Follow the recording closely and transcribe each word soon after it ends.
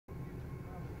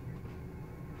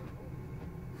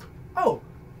Oh,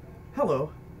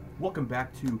 hello. Welcome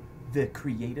back to The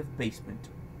Creative Basement.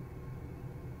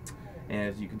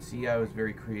 As you can see, I was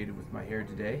very creative with my hair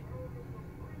today.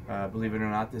 Believe it or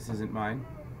not, this isn't mine.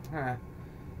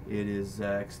 It is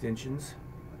extensions.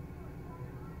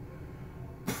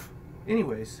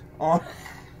 Anyways, on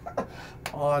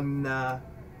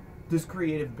this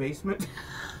creative basement,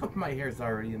 my hair's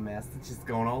already a mess. It's just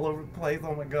going all over the place.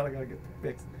 Oh my god, I gotta get it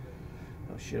fixed.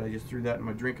 Oh shit, I just threw that in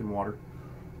my drinking water.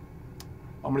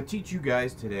 I'm going to teach you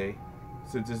guys today,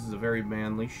 since this is a very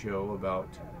manly show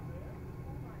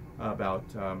about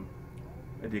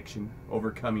addiction,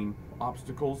 overcoming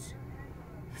obstacles,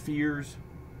 fears,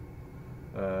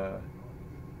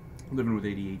 living with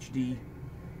ADHD,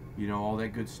 you know, all that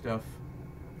good stuff,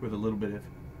 with a little bit of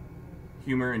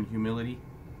humor and humility.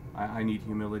 I need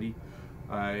humility.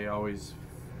 I always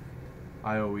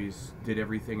did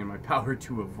everything in my power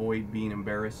to avoid being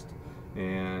embarrassed,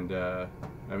 and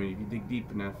I mean, if you dig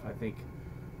deep enough, I think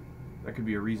that could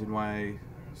be a reason why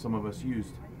some of us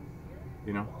used,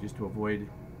 you know, just to avoid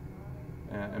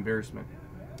embarrassment,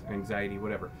 anxiety,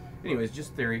 whatever. Anyways,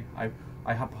 just theory. I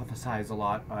hypothesize a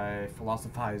lot, I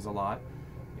philosophize a lot,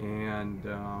 and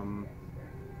I'm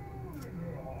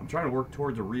trying to work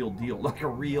towards a real deal, like a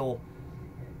real,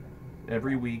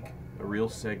 every week, a real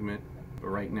segment, but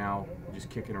right now, just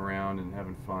kicking around and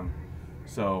having fun.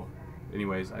 So,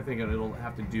 anyways, I think it'll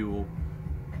have to do,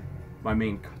 my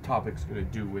main topic's going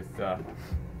to do with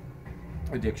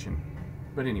addiction.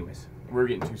 But anyways, we're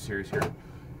getting too serious here.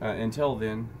 Until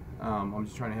then, I'm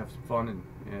just trying to have some fun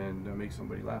and make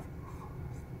somebody laugh.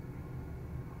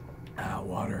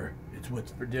 Water. It's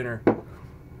what's for dinner.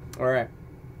 Alright.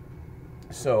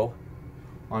 So,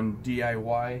 on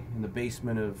DIY in the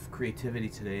basement of creativity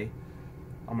today,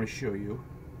 I'm going to show you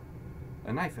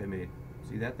a knife I made.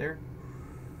 See that there?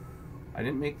 I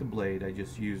didn't make the blade, I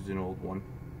just used an old one.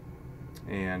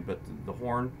 But the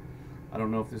horn, I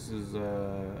don't know if this is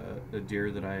a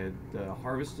deer that I had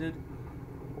harvested,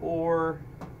 or,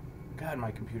 God,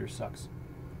 my computer sucks.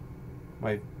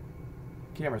 My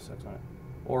camera sucks on it.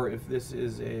 Or if this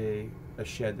is a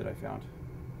shed that I found.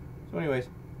 So anyways,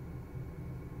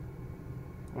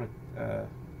 I want to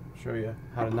show you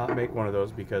how to not make one of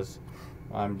those because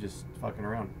I'm just fucking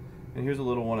around. And here's a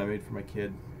little one I made for my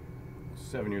kid,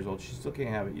 7 years old. She still can't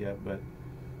have it yet, but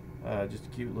just a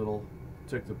cute little,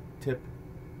 took the tip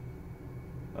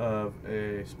of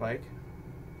a spike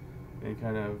and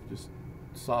kind of just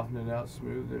softened it out,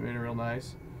 smoothed it, made it real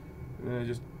nice. And then I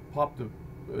just popped a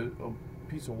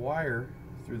piece of wire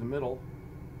through the middle,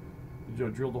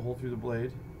 drilled a hole through the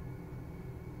blade,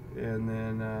 and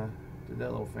then did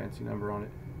that little fancy number on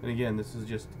it. And again, this is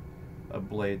just a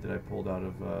blade that I pulled out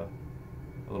of a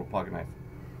little pocket knife.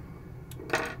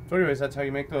 So anyways, that's how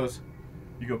you make those.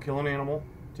 You go kill an animal,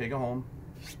 take it home,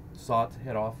 saw its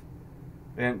head off,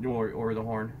 and or the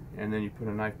horn, and then you put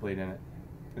a knife blade in it,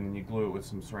 and then you glue it with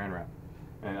some saran wrap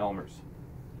and Elmer's.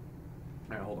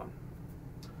 Alright, hold on.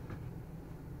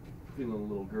 Feeling a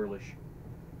little girlish.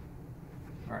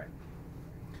 Alright.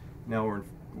 Now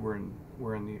we're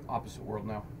in the opposite world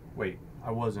now. Wait,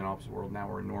 I was in opposite world, now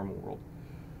we're in normal world.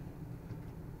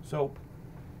 So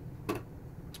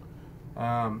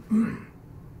I'm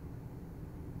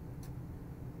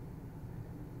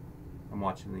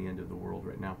watching the end of the world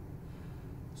right now.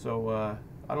 So,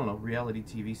 I don't know, reality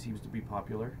TV seems to be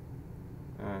popular.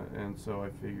 And so I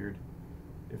figured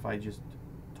if I just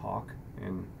talk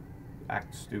and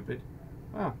act stupid,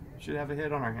 should have a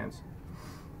hit on our hands.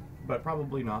 But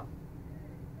probably not.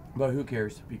 But who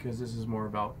cares? Because this is more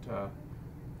about,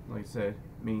 like I said,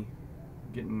 me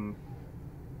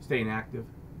staying active,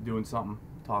 doing something,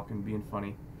 talking, being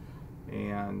funny,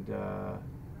 and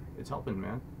it's helping,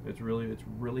 man. It's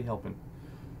really helping.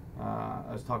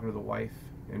 I was talking to the wife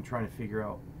and trying to figure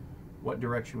out what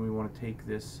direction we want to take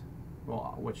this.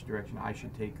 Well, which direction I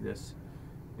should take this,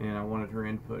 and I wanted her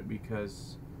input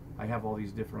because I have all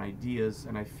these different ideas,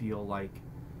 and I feel like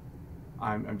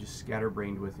I'm just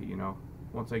scatterbrained with it, you know.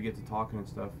 Once I get to talking and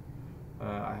stuff,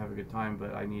 I have a good time,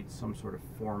 but I need some sort of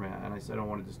format, and I said I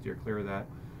wanted to steer clear of that.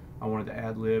 I wanted to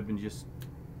ad-lib and just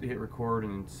hit record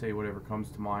and say whatever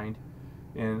comes to mind,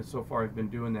 and so far I've been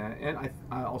doing that, and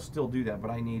I'll still do that,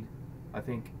 but I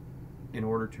think in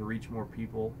order to reach more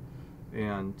people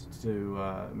and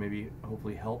to maybe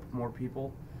hopefully help more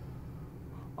people,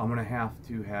 I'm gonna have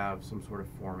to have some sort of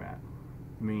format,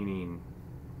 meaning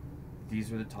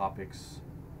these are the topics,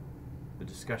 the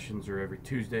discussions are every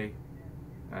Tuesday,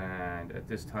 and at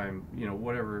this time, you know,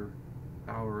 whatever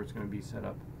hour it's going to be set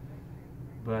up,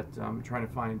 but I'm trying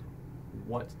to find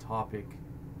what topic,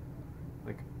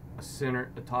 like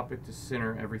a topic to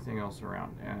center everything else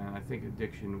around, and I think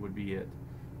addiction would be it,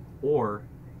 or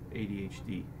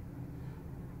ADHD,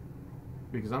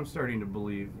 because I'm starting to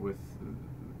believe with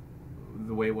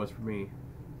the way it was for me,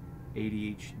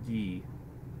 ADHD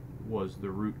was the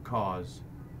root cause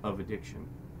of addiction,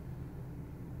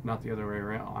 not the other way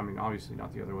around. I mean, obviously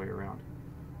not the other way around.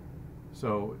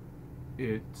 So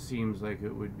it seems like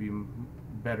it would be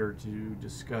better to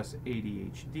discuss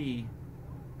ADHD,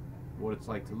 what it's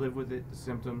like to live with it, the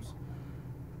symptoms,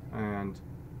 and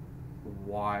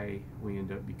why we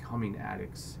end up becoming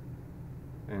addicts.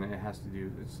 And it has to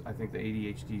do, I think the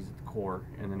ADHD is at the core,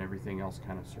 and then everything else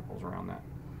kind of circles around that.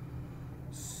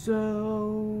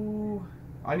 So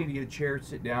I need to get a chair,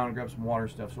 sit down, and grab some water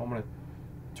stuff. So I'm going to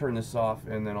turn this off,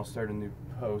 and then I'll start a new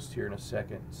post here in a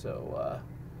second. So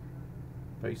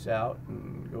peace out,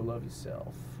 and go love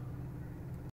yourself.